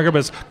doing that on a regular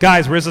basis.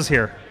 Guys, Riz is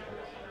here.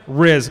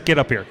 Riz, get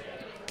up here.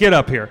 Get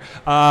up here.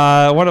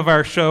 One of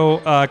our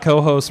show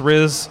co-hosts,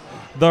 Riz,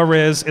 the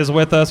Riz, is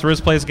with us. Riz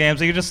plays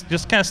games. You can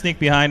just kind of sneak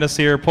behind us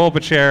here. Pull up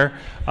a chair.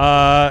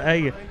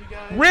 Hey,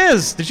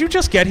 Riz, did you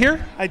just get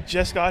here? I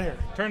just got here.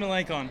 Turn the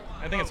mic on.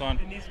 I think it's on.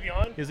 It needs to be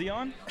on? Is he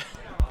on?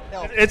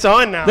 It's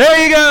on now.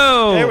 There you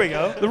go. There we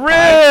go. The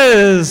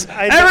Riz.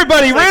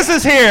 Everybody, Riz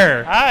is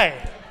here.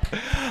 Hi.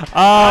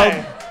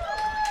 Hi.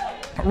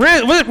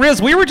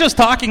 Riz, we were just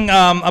talking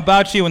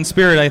about you in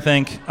spirit, I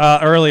think,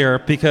 earlier,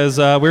 because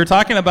we were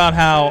talking about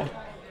how...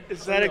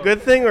 Is that a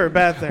good thing or a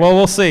bad thing? Well,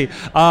 we'll see.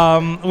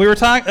 We were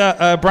talking.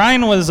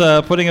 Brian was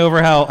putting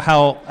over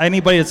how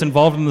anybody that's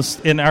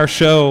involved in our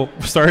show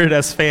started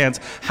as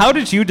fans. How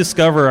did you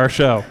discover our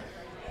show?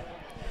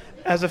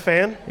 As a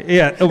fan?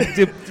 Yeah.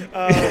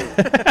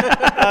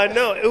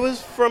 No, it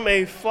was from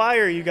a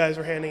flyer you guys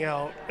were handing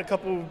out.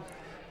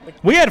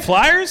 We had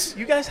flyers?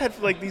 You guys had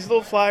these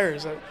little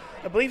flyers.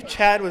 I believe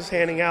Chad was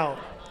handing out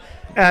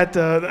at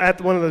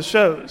one of those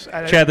shows.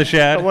 Chad the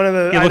Shad. One of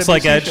the he looks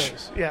like Edge.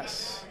 Shows.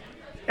 Yes.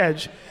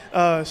 Edge,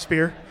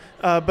 Spear,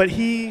 but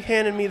he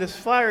handed me this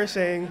flyer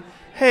saying,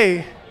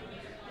 hey,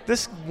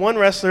 this one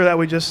wrestler that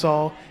we just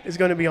saw is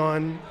going to be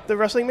on the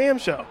Wrestling Mayhem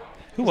show.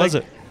 Who was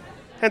it?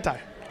 Hentai.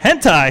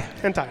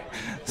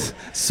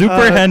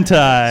 Super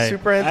Hentai.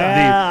 Super Hentai.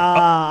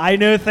 I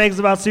know things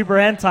about Super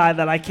Hentai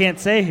that I can't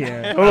say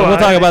here. We'll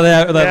talk about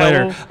that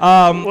later.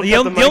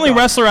 We'll the only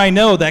wrestler I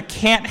know that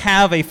can't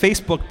have a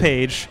Facebook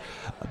page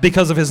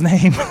because of his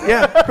name.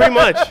 Yeah, pretty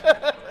much.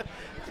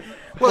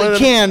 Well, he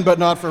can, but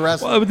not for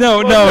wrestling.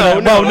 No.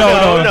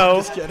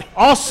 Just kidding.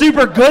 All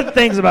super good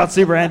things about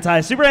Super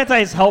Hentai. Super Hentai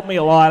has helped me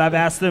a lot. I've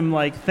asked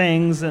them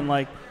things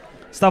and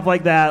stuff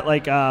like that.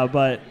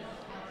 But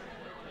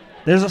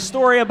there's a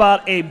story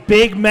about a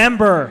big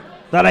member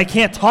that I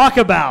can't talk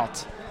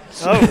about.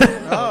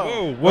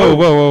 Oh.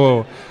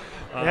 Whoa.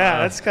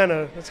 Yeah, that's kind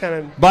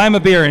of. Buy him a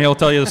beer and he'll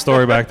tell you the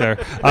story back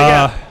there.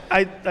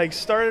 I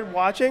started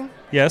watching.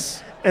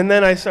 Yes. And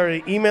then I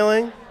started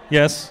emailing.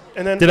 Yes.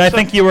 And then did I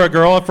think you were a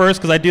girl at first?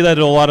 Because I do that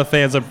to a lot of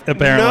fans,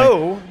 apparently.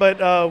 No,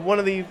 but one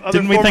of the other.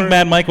 Didn't we think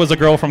Mad Mike was a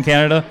girl from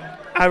Canada?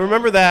 I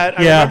remember that.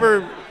 Yeah.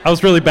 I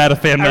was really bad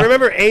at fan mail. I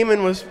remember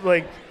Eamon was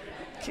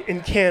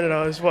in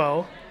Canada as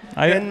well.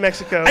 In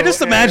Mexico. I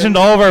just imagined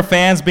all of our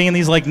fans being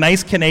these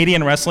nice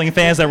Canadian wrestling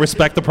fans that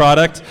respect the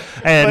product,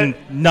 and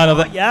none of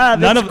that. Yeah,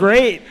 that's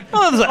great.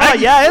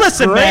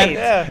 Listen, great. man.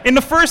 Yeah. In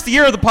the first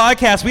year of the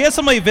podcast, we had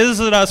somebody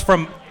visit us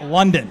from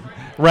London,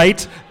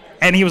 right?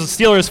 And he was a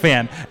Steelers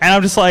fan, and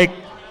I'm just like,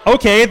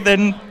 okay,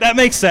 then that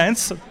makes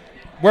sense.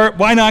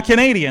 Why not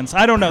Canadians?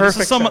 I don't know.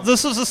 Perfect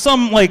This is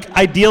some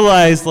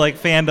idealized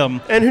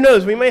fandom. And who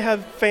knows? We may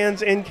have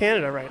fans in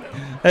Canada right now.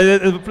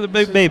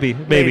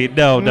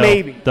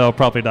 Maybe. No,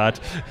 probably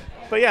not.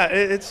 But yeah,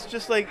 it's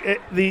just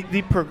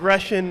the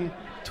progression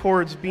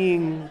towards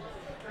being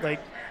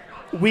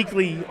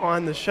weekly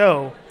on the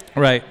show.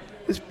 Right.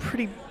 Is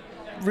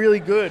really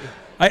good.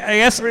 I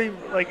guess it's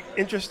really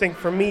interesting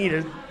for me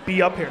to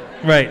be up here.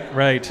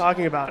 Right.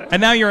 Talking about it.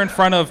 And now you're in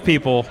front of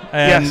people,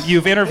 and yes.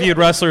 You've interviewed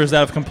wrestlers that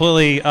have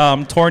completely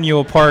torn you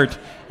apart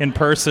in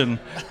person.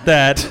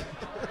 That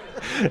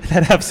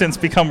that have since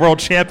become world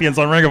champions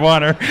on Ring of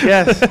Honor.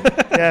 Yes,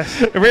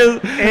 yes.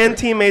 And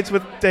teammates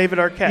with David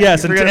Arquette.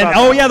 Yes,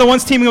 the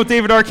one's teaming with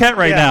David Arquette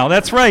right now.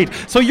 That's right.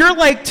 So you're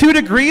like 2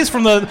 degrees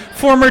from the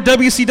former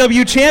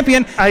WCW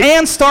champion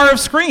and star of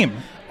Scream.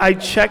 I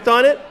checked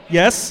on it.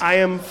 Yes. I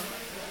am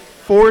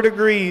 4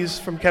 degrees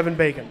from Kevin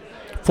Bacon.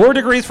 4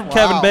 degrees from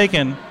Kevin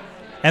Bacon,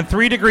 and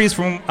 3 degrees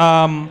from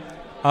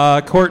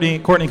Courtney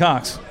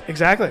Cox.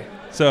 Exactly.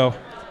 So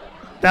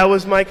that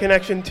was my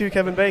connection to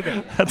Kevin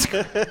Bacon. That's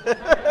good.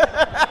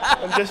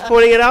 I'm just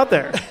pointing it out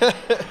there.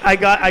 I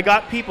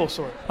got people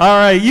sort. All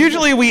right.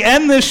 Usually we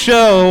end this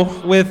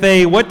show with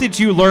a "What did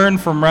you learn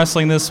from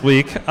wrestling this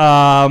week?"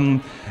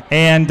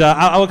 And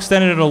I'll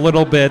extend it a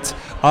little bit.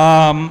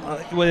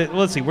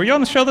 Let's see. Were you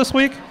on the show this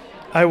week?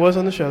 I was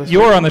on the show this week. You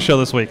were on the show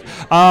this week.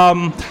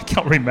 I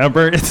can't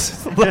remember.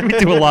 Let me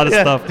do a lot of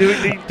stuff.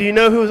 Do you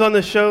know who was on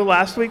the show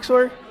last week,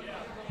 Sorg?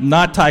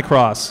 Not Ty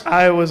Cross.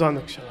 I was on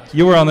the show.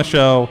 You were on the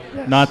show,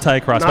 yes. Not Ty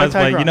Cross. By the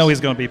way, you know he's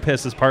going to be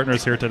pissed. His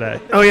partner's here today.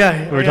 Oh,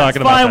 yeah. We were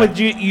talking about that. It's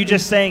fine with you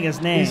just saying his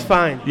name. He's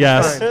fine.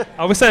 Yes. He's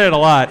fine. We said it a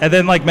lot. And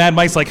then, like, Mad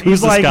Mike's like, who's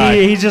this guy?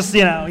 He's just,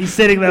 he's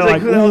sitting there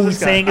like, who the hell is this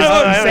guy? saying his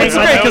It's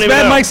great because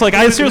Mad Mike's like,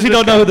 I seriously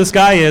don't know who this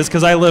guy is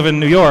because I live in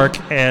New York.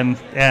 And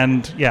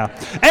yeah.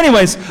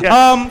 Anyways,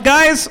 yes.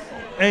 Guys,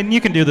 and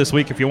you can do this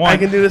week if you want. I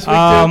can do this week,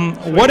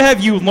 too. What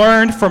have you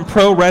learned from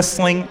pro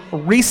wrestling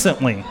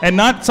recently? And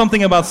not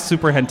something about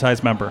Super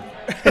Hentai's member.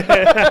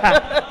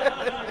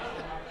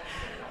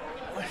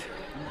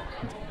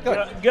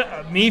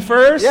 Me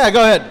first? Yeah,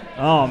 go ahead.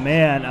 Oh,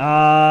 man.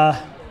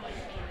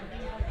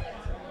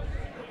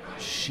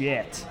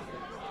 Shit.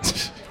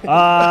 That's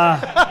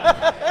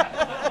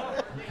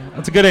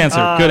a good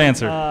answer. Good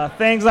answer.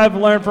 Things I've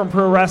learned from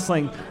pro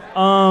wrestling.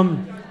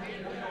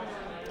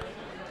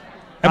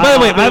 And by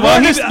the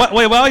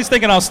way, while he's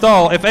thinking, I'll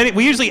stall.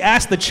 We usually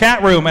ask the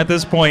chat room at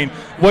this point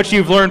what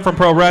you've learned from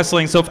pro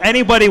wrestling. So if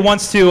anybody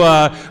wants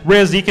to,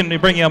 Riz, he can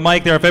bring you a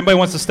mic there. If anybody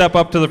wants to step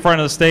up to the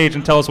front of the stage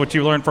and tell us what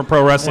you learned from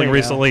pro wrestling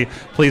recently,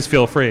 please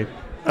feel free.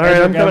 All right,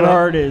 Edric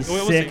Everhart is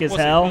sick as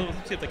hell. We'll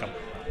see if they come.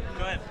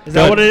 Go ahead. Is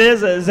that what it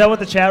is? Is that what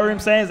the chat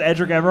room's saying? Is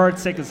Edric Everhart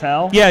sick as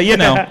hell? Yeah, you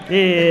know.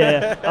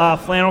 Yeah.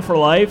 Flannel for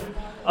life.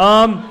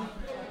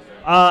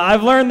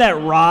 I've learned that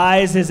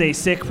Rise is a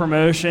sick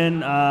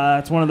promotion.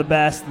 It's one of the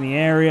best in the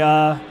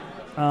area.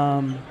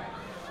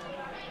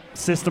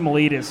 System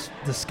Elite is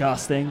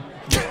disgusting.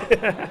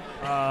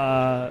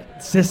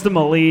 System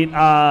Elite.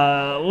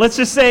 Let's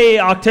just say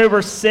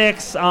October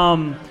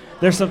 6th,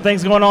 there's some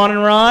things going on in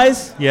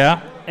Rise.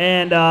 Yeah.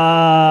 And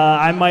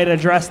I might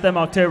address them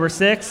October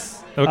 6th.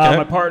 Okay.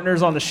 My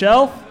partner's on the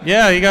shelf.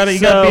 Yeah, you got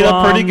beat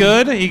up pretty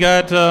good. You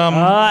got.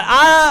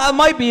 I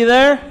might be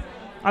there.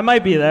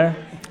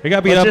 You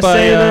got beat Let's up just by.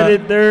 say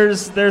that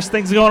there's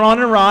things going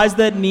on in Rise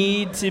that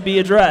need to be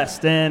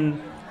addressed,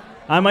 and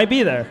I might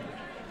be there.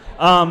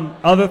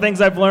 Other things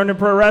I've learned in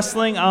pro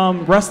wrestling.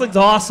 Wrestling's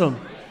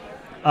awesome.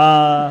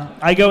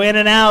 I go in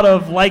and out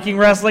of liking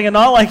wrestling and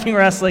not liking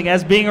wrestling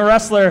as being a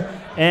wrestler,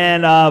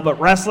 and but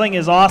wrestling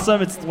is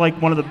awesome. It's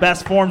like one of the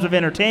best forms of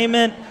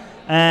entertainment,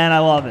 and I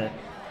love it.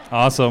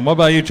 Awesome. What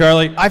about you,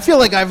 Charlie? I feel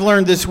like I've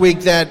learned this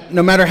week that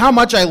no matter how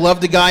much I love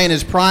the guy in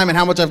his prime and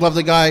how much I've loved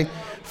the guy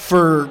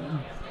for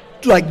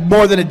like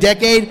more than a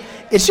decade,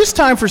 it's just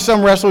time for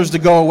some wrestlers to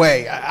go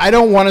away. I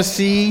don't want to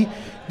see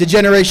the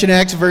Generation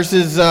X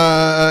versus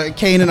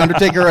Kane and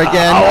Undertaker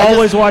again. I'll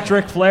always watch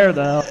Ric Flair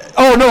though.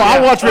 Oh no,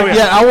 I'll watch Ric.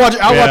 Yeah, I'll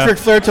watch Ric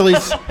Flair till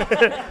he's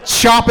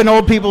chopping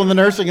old people in the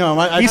nursing home.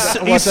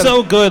 He's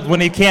so good when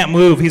he can't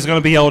move. He's going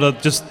to be able to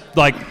just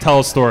like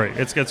tell a story.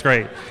 It's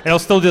great. And he'll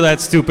still do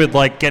that stupid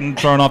like getting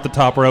thrown off the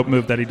top rope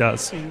move that he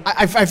does.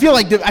 I feel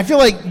like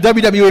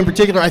WWE in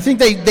particular. I think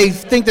they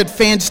think that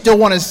fans still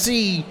want to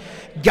see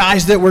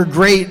guys that were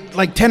great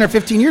like 10 or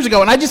 15 years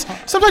ago, and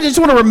sometimes I just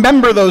want to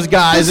remember those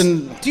guys.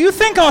 And do you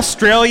think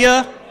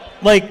Australia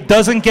like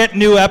doesn't get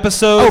new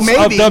episodes of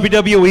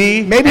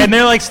WWE? Maybe, and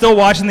they're like still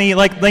watching the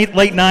like late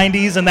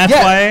 90s, and that's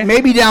why.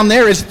 Maybe down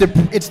there it's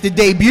the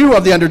debut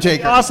of the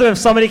Undertaker. Also, if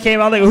somebody came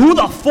out, they go, "Who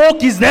the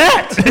fuck is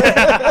that?"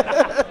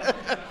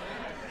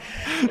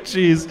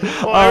 Jeez.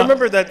 Well, I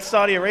remember that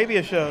Saudi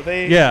Arabia show.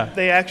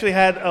 They actually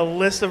had a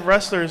list of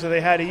wrestlers that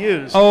they had to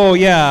use. Oh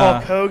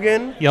yeah. Hulk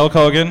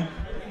Hogan.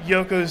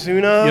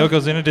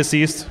 Yokozuna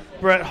deceased.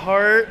 Bret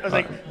Hart. I was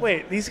like,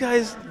 wait, these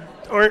guys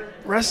aren't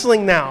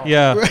wrestling now.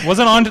 Yeah.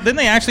 Didn't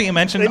they actually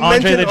mention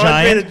Andre the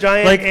Giant? Andre the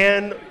Giant like,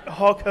 and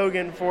Hulk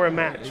Hogan for a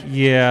match.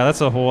 Yeah,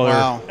 that's a whole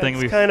other thing.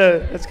 It's kind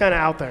of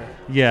out there.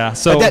 Yeah.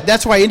 So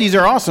that's why indies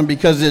are awesome,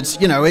 because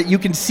it's you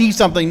can see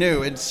something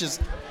new. It's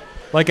just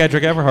like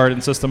Edric Everhart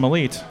in System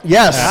Elite.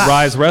 Yes. At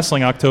Rise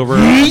Wrestling, October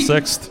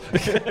 6th.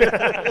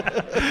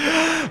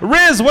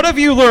 Riz, what have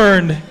you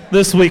learned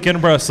this week in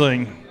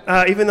wrestling?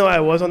 Even though I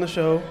was on the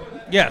show.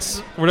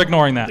 Yes, we're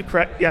ignoring that.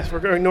 Correct. Yes,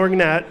 we're ignoring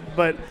that.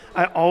 But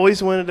I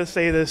always wanted to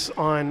say this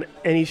on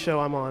any show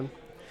I'm on.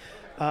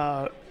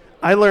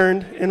 I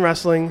learned in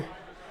wrestling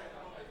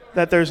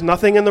that there's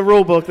nothing in the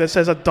rule book that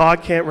says a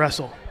dog can't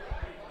wrestle.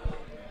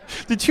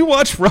 Did you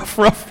watch Rough?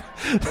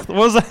 What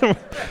was that?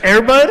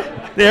 Air Bud?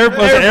 The Air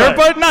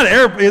Bud? Not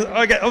Air.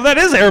 Okay. Oh, that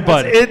is Air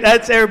Bud.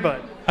 That's Air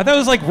Bud. I thought it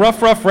was like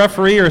Rough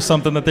Referee or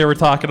something that they were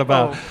talking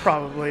about. Oh,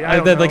 probably. I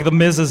that like the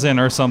Miz is in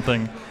or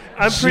something.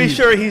 I'm pretty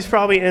sure he's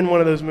probably in one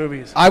of those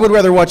movies. I would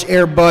rather watch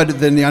Air Bud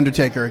than The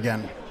Undertaker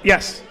again.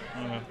 Yes.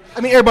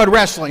 I mean Air Bud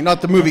Wrestling,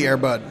 not the movie Air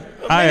Bud.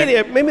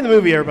 Maybe the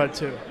movie Air Bud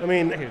 2. I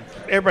mean,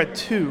 Air Bud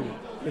 2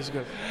 is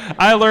good.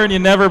 I learned you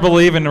never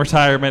believe in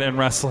retirement in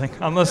wrestling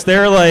unless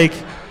they're like,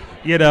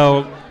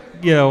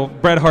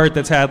 Bret Hart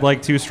that's had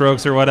like 2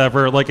 strokes or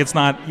whatever. Like it's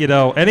not,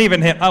 and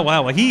even him. Oh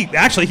wow, he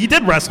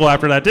did wrestle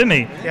after that, didn't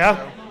he?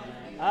 Yeah.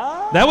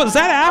 Was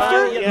that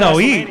after? Yeah, No,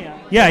 he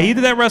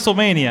did that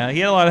WrestleMania. He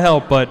had a lot of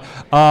help, but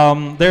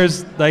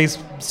I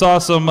saw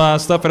some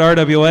stuff at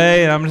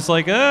RWA, and I'm just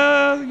like, you're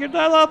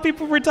not a lot of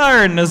people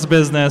retiring in this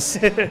business.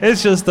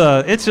 It's just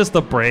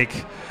a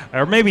break,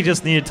 or maybe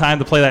just needed time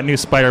to play that new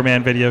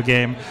Spider-Man video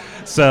game.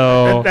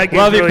 So that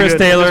love you, really Chris good.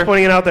 Taylor. I'm just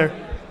pointing it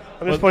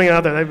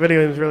out there. That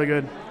video is really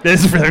good.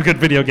 This is a really good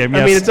video game.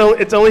 Yes. I mean,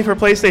 it's only for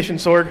PlayStation,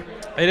 Sorg.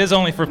 It is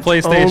only for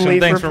PlayStation.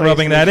 Thanks for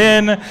rubbing that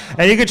in.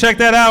 And you can check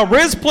that out.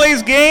 Riz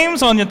Plays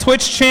Games on your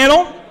Twitch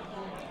channel.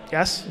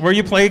 Yes. Where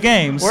you play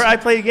games. Where I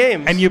play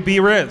games. And you be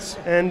Riz.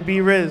 And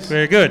be Riz.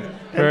 Very good.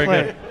 Very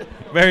good.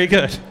 Very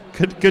good.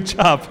 Good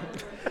job.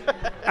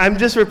 I'm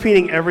just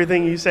repeating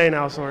everything you say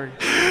now, Sorg.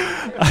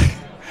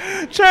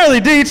 Charlie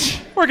Deitch,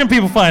 where can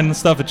people find the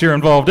stuff that you're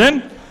involved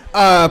in?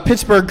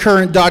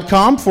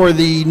 PittsburghCurrent.com for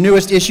the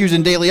newest issues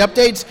and daily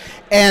updates.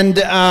 And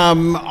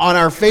on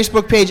our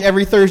Facebook page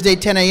every Thursday,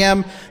 10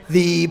 a.m.,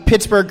 the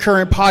Pittsburgh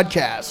Current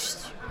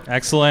podcast.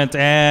 Excellent.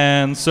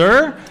 And,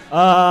 sir?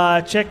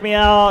 Check me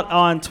out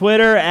on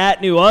Twitter,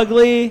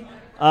 @NewUgly.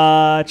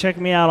 Check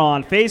me out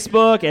on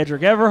Facebook,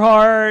 Edric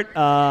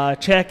Everhart.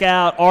 Check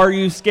out Are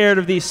You Scared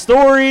of These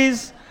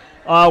Stories,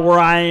 where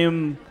I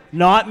am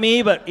not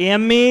me, but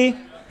am me.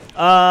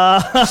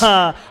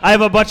 I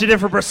have a bunch of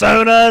different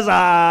personas.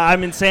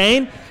 I'm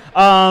insane.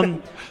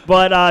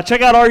 But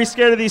check out Are You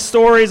Scared of These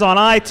Stories on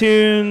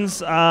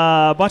iTunes.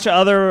 A bunch of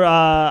other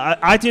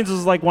iTunes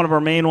is like one of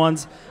our main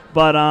ones.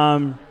 But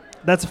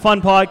that's a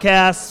fun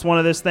podcast. It's one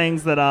of those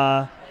things that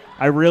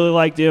I really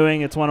like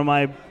doing. It's one of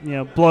my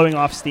blowing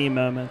off steam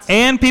moments.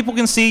 And people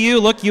can see you,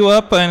 look you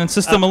up on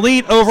System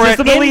Elite over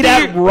System at Elite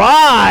Indie, at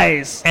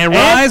Rise. And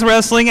Rise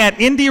Wrestling at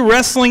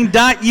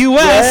IndieWrestling.us.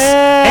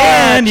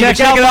 Yeah, and you can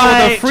check it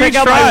out with a free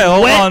trial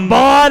my wet on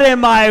bod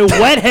and my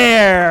wet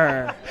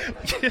hair.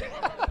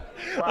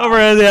 over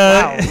at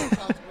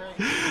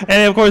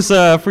and of course,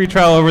 free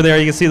trial over there.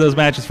 You can see those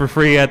matches for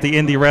free at the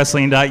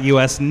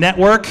IndieWrestling.us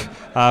network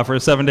for a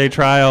 7-day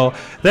trial.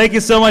 Thank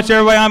you so much,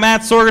 everybody. I'm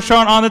at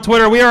Sorgatron on the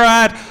Twitter. We are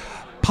at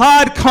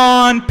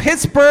PodCon,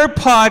 Pittsburgh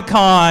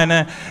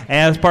PodCon,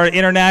 as part of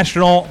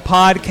International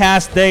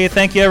Podcast Day.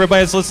 Thank you,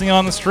 everybody that's listening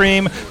on the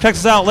stream. Check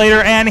us out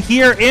later and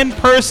here in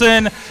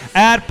person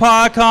at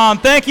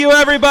PodCon. Thank you,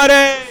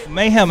 everybody.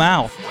 Mayhem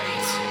out.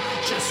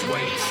 Just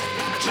wait.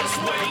 Just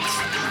wait.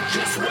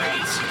 Just wait.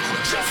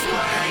 Just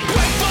wait.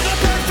 Wait for the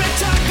perfect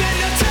time, then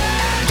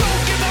attack.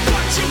 Don't give up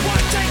what you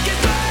want, take it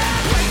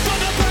back. Wait for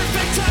the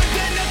perfect time,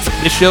 then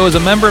attack. This show is a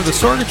member of the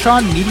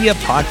Sorgatron Media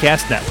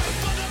Podcast Network.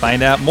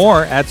 Find out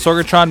more at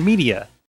sorgatronmedia.com.